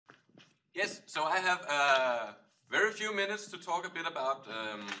Yes, so I have very few minutes to talk a bit about,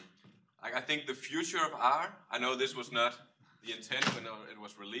 I think, the future of R. I know this was not the intent when it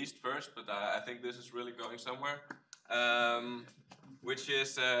was released first, but I think this is really going somewhere, which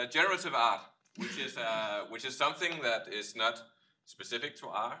is generative art, which is something that is not specific to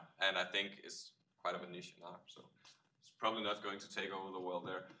R, and I think is quite of a niche in R, so it's probably not going to take over the world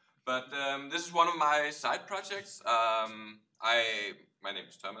there. But this is one of my side projects. My name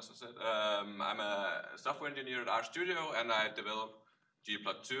is Thomas, I said. I'm a software engineer at RStudio, and I develop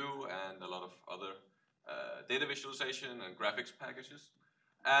ggplot2 and a lot of other data visualization and graphics packages.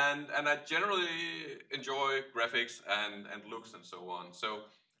 And I generally enjoy graphics and looks and so on. So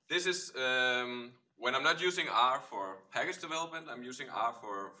this is, when I'm not using R for package development, I'm using R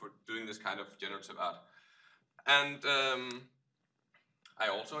for doing this kind of generative art. And I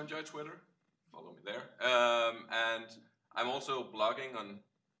also enjoy Twitter. Follow me there. And I'm also blogging on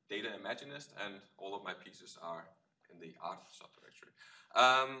Data Imaginist, and all of my pieces are in the art subdirectory.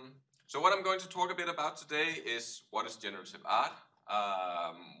 So what I'm going to talk a bit about today is what is generative art,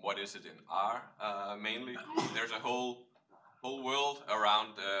 what is it in R mainly. There's a whole world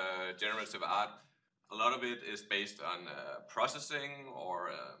around generative art. A lot of it is based on processing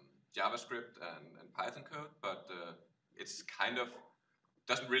or JavaScript and Python code, but it's kind of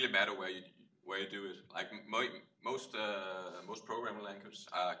doesn't really matter where you do it. Like most programming languages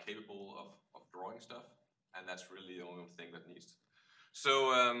are capable of drawing stuff, and that's really the only thing that needs.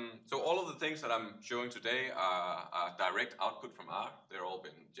 So all of the things that I'm showing today are direct output from R. They're all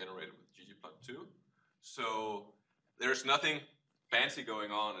been generated with ggplot2. So there's nothing fancy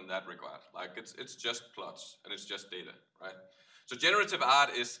going on in that regard. Like it's just plots and it's just data, right? So generative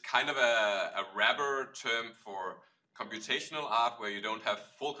art is kind of a wrapper term for computational art where you don't have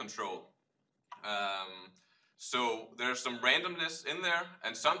full control. So there's some randomness in there,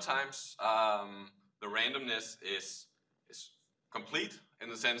 and sometimes the randomness is complete in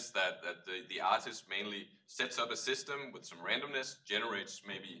the sense that the artist mainly sets up a system with some randomness, generates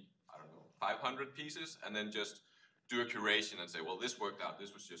maybe, I don't know, 500 pieces, and then just do a curation and say, well, this worked out,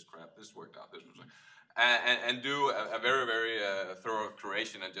 this was just crap, this worked out, this was... And do a very, very thorough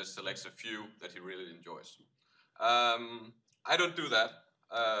curation and just selects a few that he really enjoys. I don't do that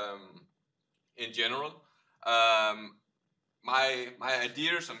in general. My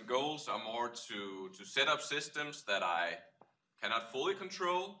ideas and goals are more to set up systems that I cannot fully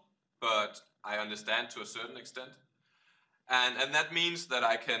control, but I understand to a certain extent. And that means that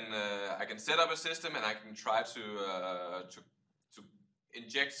I can set up a system and I can try to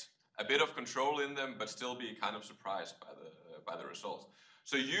inject a bit of control in them, but still be kind of surprised by the results.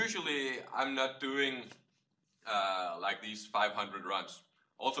 So usually I'm not doing like these 500 runs,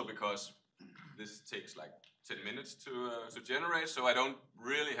 also because this takes like 10 minutes to generate, so I don't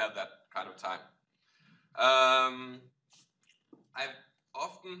really have that kind of time. I've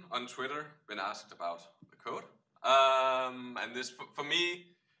often on Twitter been asked about the code, and this for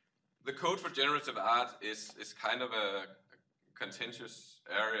me, the code for generative art is kind of a contentious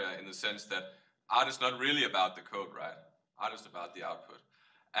area in the sense that art is not really about the code, right? Art is about the output,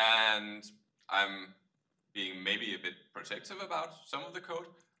 and I'm being maybe a bit protective about some of the code,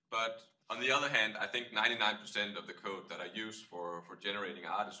 but on the other hand, I think 99% of the code that I use for generating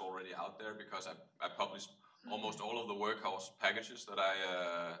art is already out there because I publish almost all of the workhorse packages that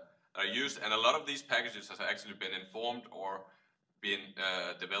I use, and a lot of these packages has actually been informed or been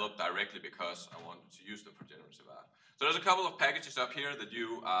developed directly because I wanted to use them for generative art. So there's a couple of packages up here that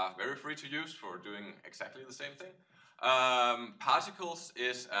you are very free to use for doing exactly the same thing. Particles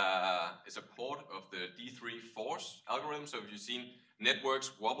is a port of the D3 force algorithm. So if you've seen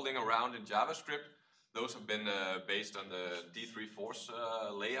networks wobbling around in JavaScript, those have been based on the D3 force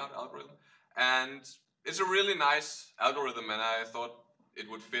layout algorithm. And it's a really nice algorithm, and I thought it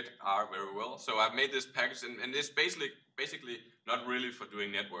would fit R very well. So I've made this package, and it's basically not really for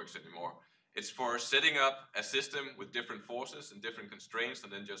doing networks anymore. It's for setting up a system with different forces and different constraints,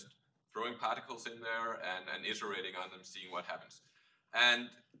 and then just throwing particles in there and iterating on them, seeing what happens. And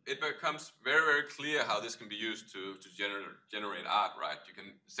it becomes very, very clear how this can be used to generate art, right? You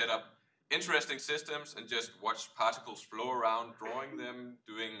can set up interesting systems and just watch particles flow around, drawing them,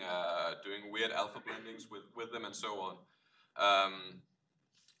 doing weird alpha blendings with them, and so on.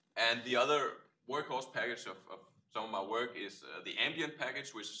 And the other workhorse package of some of my work is the ambient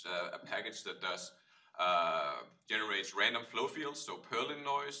package, which is a package that does generates random flow fields, so Perlin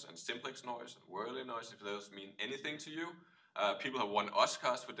noise and simplex noise and whirling noise, if those mean anything to you. People have won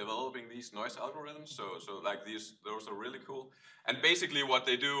Oscars for developing these noise algorithms, so like those are really cool. And basically what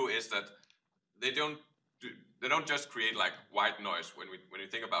they do is that they don't they don't just create like white noise. When you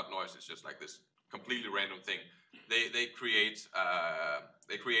think about noise, it's just like this completely random thing. They create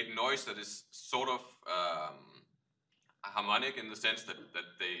noise that is sort of harmonic in the sense that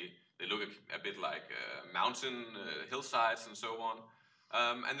they look a bit like mountain hillsides and so on.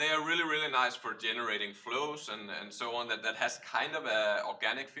 And they are really, really nice for generating flows and so on that has kind of an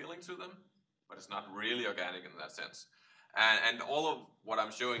organic feeling to them, but it's not really organic in that sense. And all of what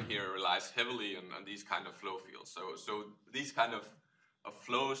I'm showing here relies heavily on these kind of flow fields. So these kind of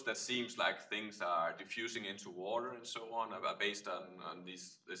flows that seems like things are diffusing into water and so on are based on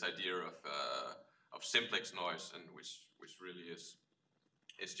this idea of simplex noise, and which really is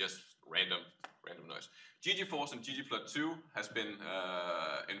just random noise. ggforce and ggplot2 has been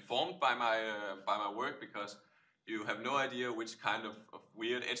informed by my work, because you have no idea which kind of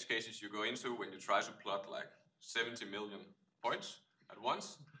weird edge cases you go into when you try to plot like 70 million points at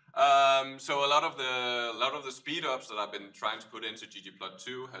once. So a lot of the speed ups that I've been trying to put into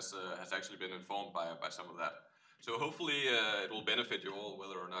ggplot2 has actually been informed by some of that. So hopefully it will benefit you all,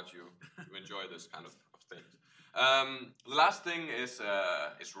 whether or not you enjoy this kind of things. The last thing is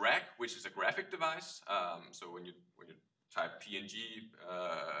RAG, which is a graphic device. So when you type PNG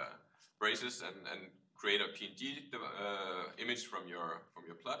braces and create a PNG image from your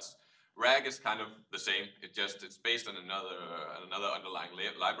plots, RAG is kind of the same. It's based on another underlying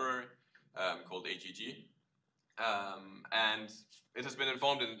library called AGG, and it has been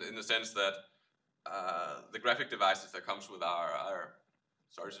informed in the sense that the graphic devices that comes with are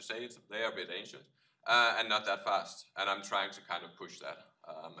sorry to say it, they are a bit ancient and not that fast. And I'm trying to kind of push that,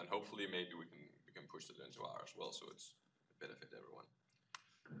 and hopefully maybe we can push it into R as well, so it's benefit everyone.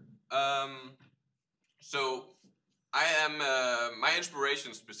 So I am my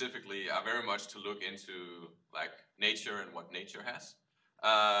inspirations specifically are very much to look into like nature and what nature has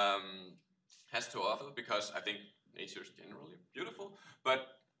to offer, because I think nature is generally beautiful,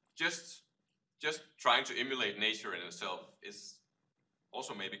 but just trying to emulate nature in itself is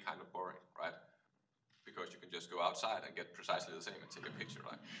also maybe kind of boring, right? Because you can just go outside and get precisely the same and take a picture,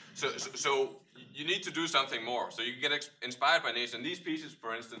 right? So you need to do something more. So you get inspired by nature. And these pieces,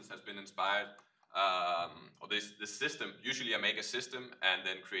 for instance, has been inspired, or this system. Usually I make a system and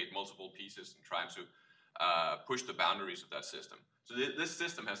then create multiple pieces and trying to push the boundaries of that system. So this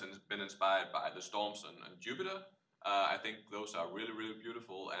system has been inspired by the storms on Jupiter. I think those are really, really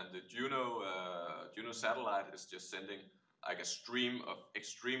beautiful. And the Juno satellite is just sending like a stream of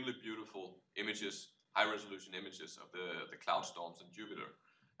extremely beautiful images, high-resolution images of the cloud storms in Jupiter.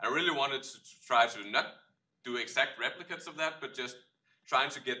 I really wanted to try to not do exact replicates of that, but just trying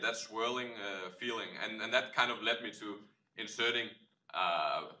to get that swirling feeling. And that kind of led me to inserting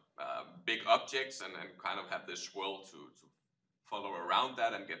big objects and kind of have this swirl to follow around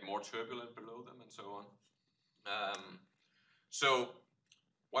that and get more turbulent below them and so on. So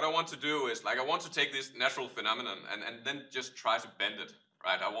what I want to do is, like, I want to take this natural phenomenon and then just try to bend it,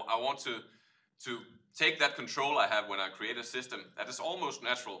 right? I want to take that control I have when I create a system that is almost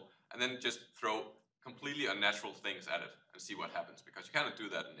natural and then just throw completely unnatural things at it and see what happens, because you cannot do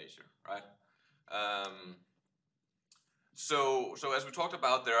that in nature, right? So as we talked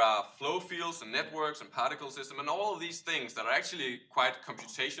about, there are flow fields and networks and particle system and all of these things that are actually quite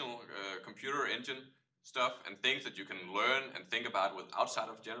computational, computer engine stuff and things that you can learn and think about with outside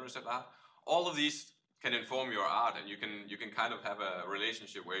of generative art. All of these can inform your art, and you can kind of have a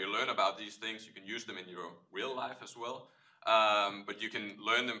relationship where you learn about these things. You can use them in your real life as well, but you can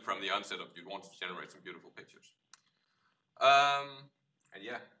learn them from the onset of you want to generate some beautiful pictures. And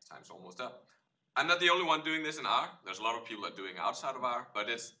yeah, time's almost up. I'm not the only one doing this in R. There's a lot of people that are doing outside of R, but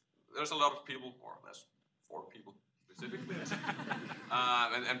there's a lot of people, or there's 4 people specifically,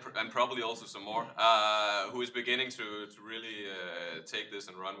 and probably also some more, who is beginning to really take this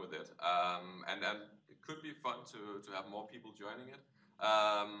and run with it. And it could be fun to have more people joining in.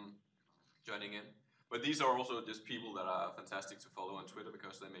 But these are also just people that are fantastic to follow on Twitter,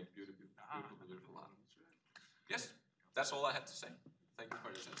 because they make beautiful art. Yes, that's all I had to say. Thank you for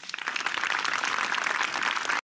your attention.